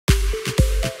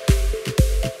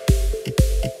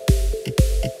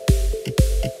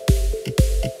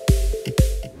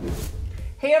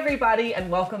Hey everybody,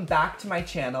 and welcome back to my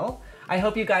channel. I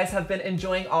hope you guys have been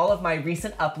enjoying all of my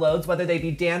recent uploads, whether they be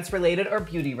dance related or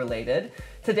beauty related.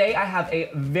 Today I have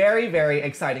a very, very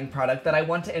exciting product that I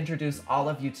want to introduce all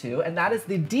of you to, and that is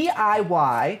the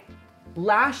DIY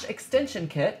lash extension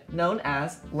kit known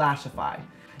as Lashify.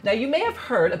 Now you may have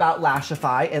heard about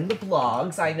Lashify in the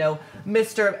blogs. I know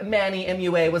Mr. Manny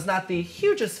MUA was not the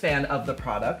hugest fan of the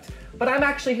product, but I'm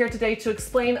actually here today to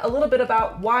explain a little bit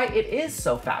about why it is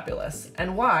so fabulous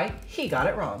and why he got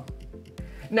it wrong.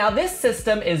 Now this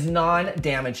system is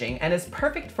non-damaging and is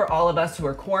perfect for all of us who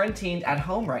are quarantined at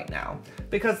home right now.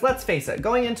 Because let's face it,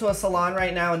 going into a salon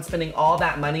right now and spending all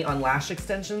that money on lash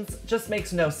extensions just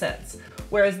makes no sense.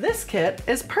 Whereas this kit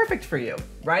is perfect for you,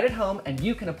 right at home, and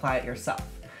you can apply it yourself.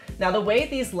 Now the way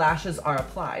these lashes are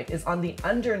applied is on the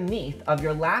underneath of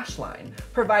your lash line,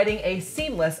 providing a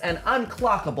seamless and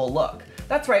unclockable look.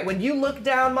 That's right, when you look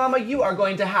down, mama, you are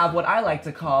going to have what I like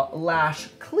to call lash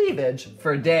cleavage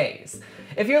for days.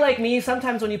 If you're like me,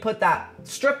 sometimes when you put that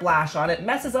strip lash on, it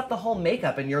messes up the whole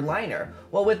makeup in your liner.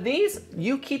 Well, with these,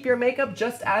 you keep your makeup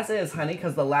just as is, honey,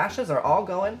 because the lashes are all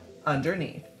going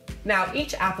underneath. Now,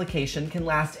 each application can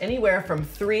last anywhere from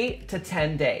 3 to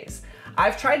 10 days.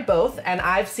 I've tried both and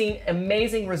I've seen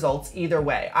amazing results either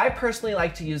way. I personally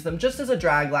like to use them just as a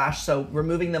drag lash, so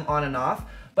removing them on and off,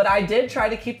 but I did try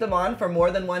to keep them on for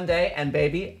more than one day and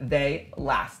baby, they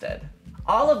lasted.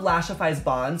 All of Lashify's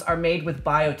bonds are made with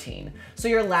biotin, so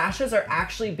your lashes are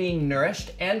actually being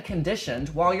nourished and conditioned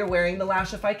while you're wearing the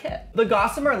Lashify kit. The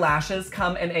Gossamer lashes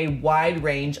come in a wide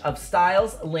range of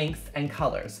styles, lengths, and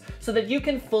colors, so that you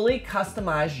can fully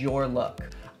customize your look.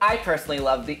 I personally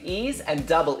love the Ease and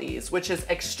Double Ease, which is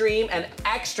extreme and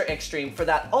extra extreme for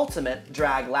that ultimate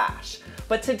drag lash.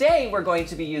 But today we're going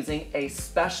to be using a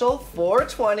special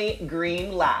 420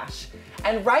 green lash.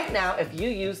 And right now, if you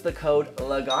use the code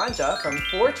Laganja from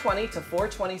 420 to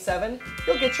 427,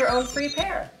 you'll get your own free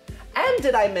pair. And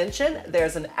did I mention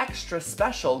there's an extra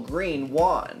special green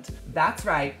wand? That's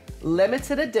right,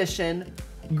 limited edition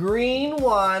green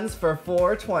wands for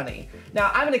 420.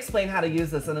 Now, I'm gonna explain how to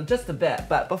use this in just a bit,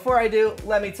 but before I do,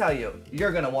 let me tell you,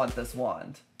 you're gonna want this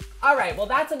wand. All right, well,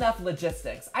 that's enough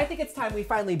logistics. I think it's time we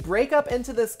finally break up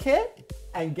into this kit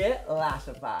and get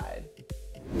lashified.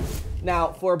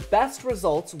 Now, for best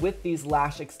results with these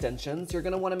lash extensions, you're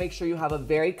gonna wanna make sure you have a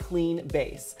very clean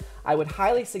base. I would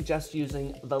highly suggest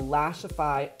using the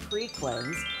Lashify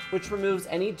Pre-Cleanse, which removes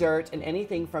any dirt and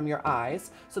anything from your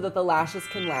eyes so that the lashes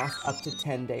can last up to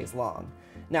 10 days long.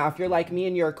 Now, if you're like me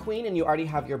and you're a queen and you already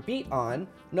have your beat on,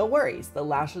 no worries, the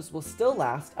lashes will still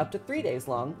last up to 3 days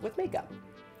long with makeup.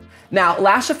 Now,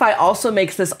 Lashify also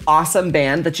makes this awesome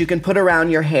band that you can put around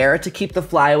your hair to keep the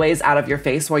flyaways out of your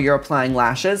face while you're applying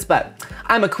lashes, but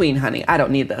I'm a queen, honey. I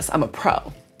don't need this. I'm a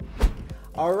pro.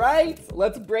 All right,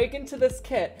 let's break into this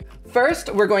kit.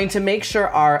 First, we're going to make sure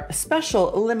our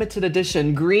special limited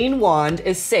edition green wand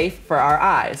is safe for our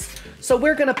eyes. So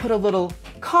we're gonna put a little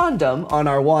condom on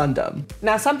our wandum.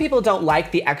 Now, some people don't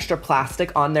like the extra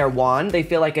plastic on their wand. They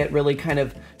feel like it really kind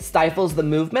of stifles the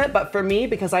movement, but for me,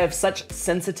 because I have such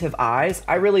sensitive eyes,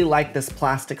 I really like this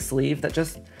plastic sleeve that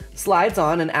just slides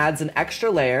on and adds an extra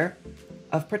layer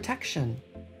of protection.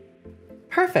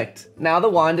 Perfect, now the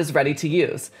wand is ready to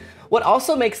use. What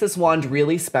also makes this wand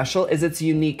really special is its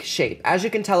unique shape. As you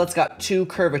can tell, it's got 2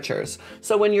 curvatures.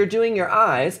 So when you're doing your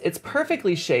eyes, it's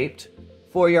perfectly shaped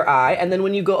for your eye, and then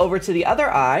when you go over to the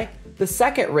other eye, the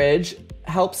second ridge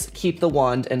helps keep the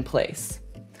wand in place.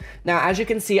 Now, as you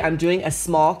can see, I'm doing a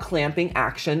small clamping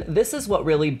action. This is what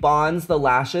really bonds the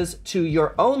lashes to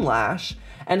your own lash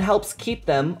and helps keep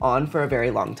them on for a very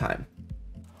long time.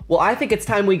 Well, I think it's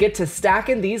time we get to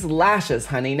stacking these lashes,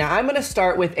 honey. Now, I'm gonna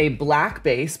start with a black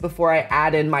base before I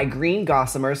add in my green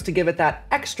Gossamers to give it that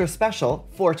extra special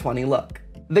 420 look.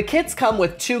 The kits come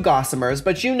with 2 Gossamers,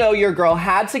 but you know your girl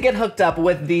had to get hooked up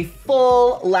with the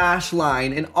full lash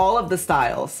line in all of the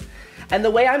styles. And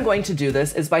the way I'm going to do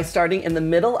this is by starting in the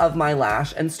middle of my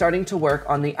lash and starting to work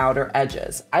on the outer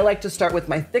edges. I like to start with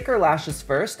my thicker lashes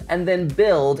first and then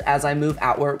build as I move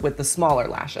outward with the smaller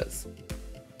lashes.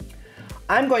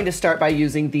 I'm going to start by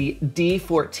using the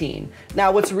D14.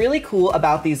 Now, what's really cool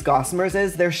about these Gossamers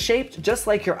is they're shaped just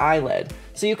like your eyelid.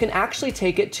 So you can actually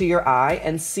take it to your eye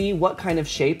and see what kind of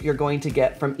shape you're going to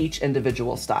get from each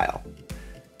individual style.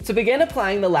 To begin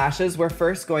applying the lashes, we're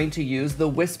first going to use the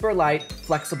Whisper Light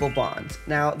Flexible Bond.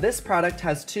 Now, this product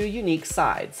has 2 unique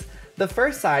sides. The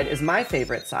first side is my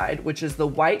favorite side, which is the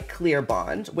white clear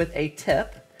bond with a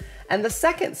tip. And the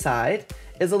second side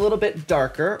is a little bit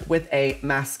darker with a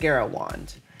mascara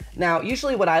wand. Now,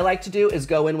 usually what I like to do is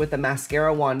go in with the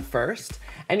mascara wand first,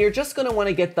 and you're just gonna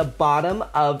wanna get the bottom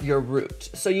of your root.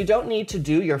 So you don't need to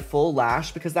do your full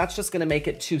lash because that's just gonna make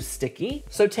it too sticky.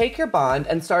 So take your bond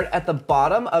and start at the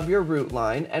bottom of your root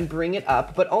line and bring it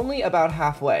up, but only about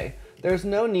halfway. There's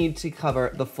no need to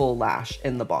cover the full lash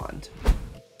in the bond.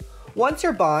 Once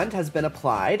your bond has been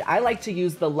applied, I like to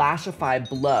use the Lashify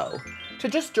Blow to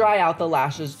just dry out the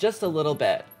lashes just a little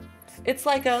bit. It's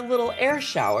like a little air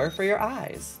shower for your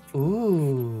eyes.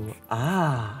 Ooh,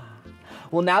 ah.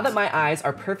 Well, now that my eyes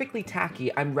are perfectly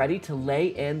tacky, I'm ready to lay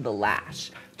in the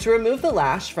lash. To remove the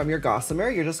lash from your gossamer,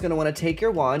 you're just gonna wanna take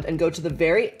your wand and go to the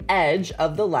very edge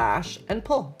of the lash and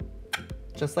pull,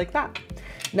 just like that.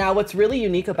 Now, what's really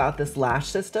unique about this lash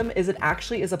system is it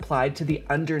actually is applied to the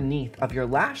underneath of your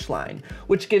lash line,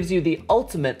 which gives you the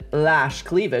ultimate lash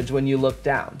cleavage when you look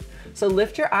down. So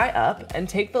lift your eye up and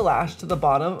take the lash to the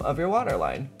bottom of your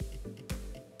waterline.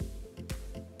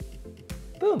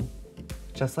 Boom,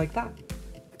 just like that.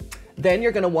 Then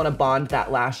you're gonna wanna bond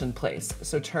that lash in place.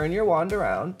 So turn your wand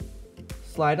around,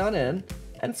 slide on in,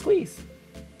 and squeeze.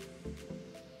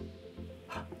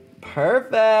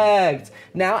 Perfect.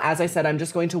 Now, as I said, I'm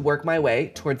just going to work my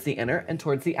way towards the inner and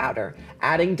towards the outer,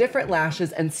 adding different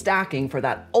lashes and stacking for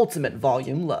that ultimate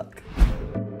volume look.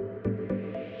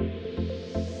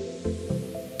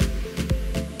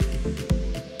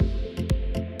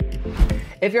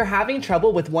 If you're having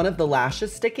trouble with one of the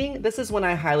lashes sticking, this is when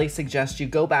I highly suggest you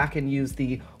go back and use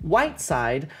the white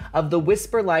side of the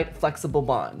Whisper Light Flexible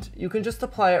Bond. You can just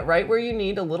apply it right where you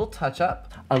need a little touch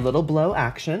up, a little blow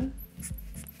action,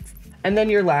 and then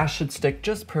your lash should stick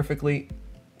just perfectly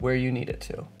where you need it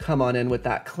to. Come on in with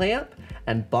that clamp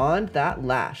and bond that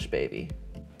lash, baby.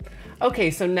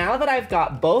 Okay, so now that I've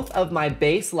got both of my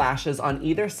base lashes on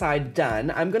either side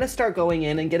done, I'm gonna start going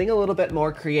in and getting a little bit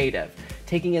more creative,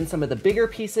 taking in some of the bigger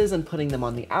pieces and putting them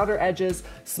on the outer edges,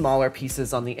 smaller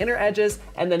pieces on the inner edges,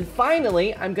 and then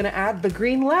finally, I'm gonna add the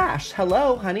green lash.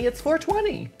 Hello, honey, it's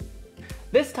 420.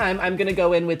 This time, I'm gonna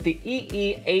go in with the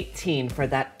EE18 for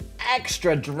that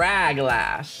extra drag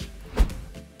lash.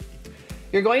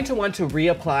 You're going to want to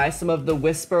reapply some of the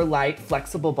Whisper Light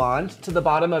Flexible Bond to the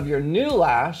bottom of your new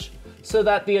lash so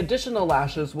that the additional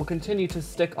lashes will continue to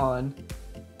stick on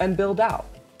and build out.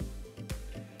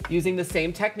 Using the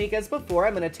same technique as before,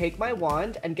 I'm gonna take my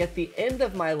wand and get the end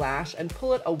of my lash and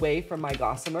pull it away from my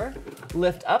gossamer,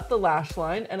 lift up the lash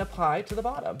line and apply to the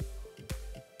bottom.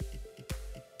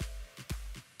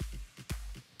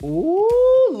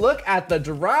 Ooh, look at the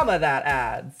drama that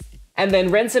adds. And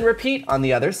then rinse and repeat on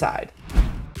the other side.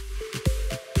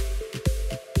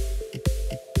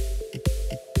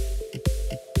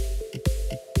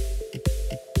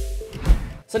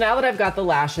 So now that I've got the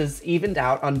lashes evened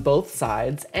out on both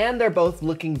sides and they're both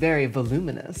looking very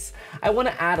voluminous, I want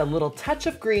to add a little touch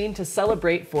of green to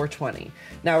celebrate 420.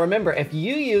 Now remember, if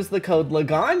you use the code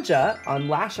Laganja on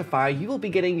Lashify, you will be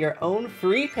getting your own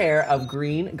free pair of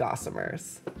green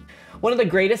gossamers. One of the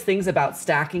greatest things about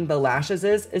stacking the lashes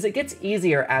is it gets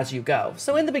easier as you go.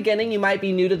 So in the beginning, you might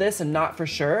be new to this and not for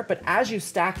sure, but as you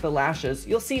stack the lashes,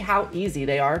 you'll see how easy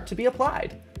they are to be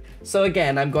applied. So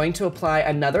again, I'm going to apply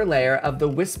another layer of the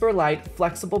Whisper Light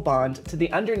Flexible Bond to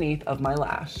the underneath of my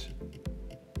lash.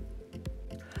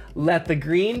 Let the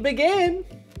green begin.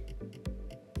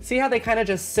 See how they kind of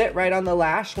just sit right on the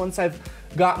lash once I've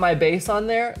got my base on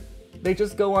there? They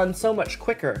just go on so much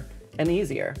quicker and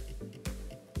easier.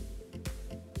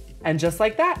 And just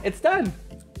like that, it's done.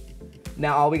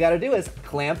 Now all we gotta do is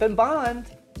clamp and bond.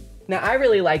 Now I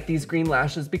really like these green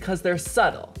lashes because they're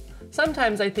subtle.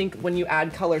 Sometimes I think when you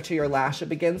add color to your lash, it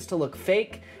begins to look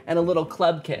fake and a little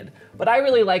club kid. But I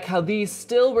really like how these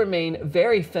still remain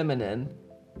very feminine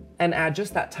and add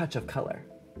just that touch of color.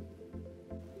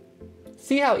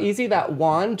 See how easy that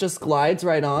wand just glides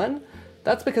right on?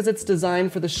 That's because it's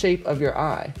designed for the shape of your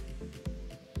eye.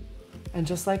 And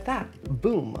just like that,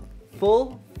 boom,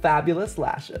 full fabulous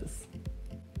lashes.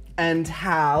 And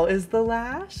how is the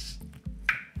lash?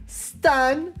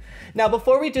 Stun. Now,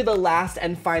 before we do the last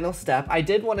and final step, I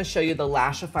did want to show you the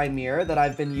Lashify mirror that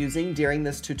I've been using during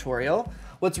this tutorial.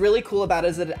 What's really cool about it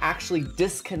is that it actually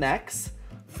disconnects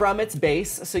from its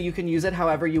base, so you can use it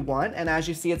however you want. And as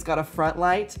you see, it's got a front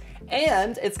light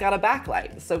and it's got a back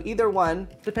light. So either one,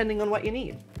 depending on what you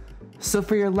need. So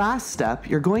for your last step,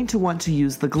 you're going to want to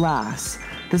use the glass.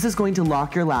 This is going to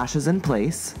lock your lashes in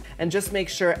place and just make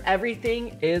sure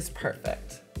everything is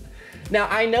perfect. Now,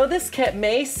 I know this kit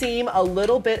may seem a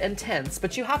little bit intense,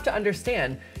 but you have to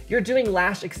understand, you're doing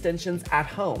lash extensions at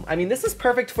home. I mean, this is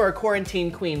perfect for a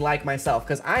quarantine queen like myself,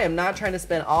 because I am not trying to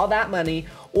spend all that money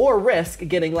or risk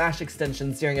getting lash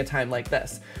extensions during a time like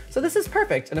this. So this is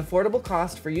perfect, an affordable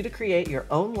cost for you to create your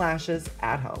own lashes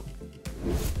at home.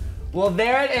 Well,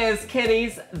 there it is,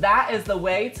 kitties. That is the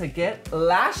way to get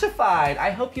lashified.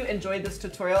 I hope you enjoyed this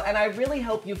tutorial, and I really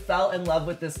hope you fell in love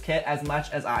with this kit as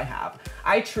much as I have.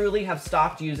 I truly have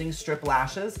stopped using strip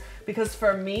lashes because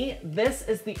for me, this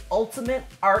is the ultimate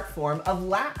art form of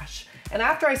lash. And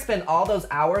after I spend all those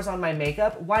hours on my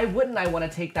makeup, why wouldn't I want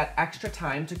to take that extra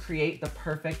time to create the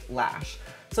perfect lash?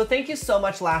 So thank you so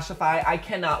much, Lashify. I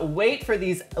cannot wait for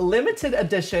these limited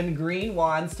edition green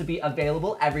wands to be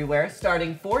available everywhere,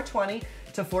 starting $420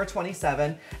 to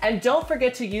 $427. And don't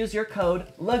forget to use your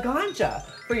code Laganja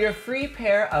for your free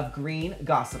pair of green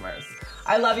gossamers.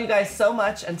 I love you guys so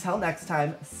much. Until next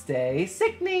time, stay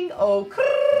sickening. Oh,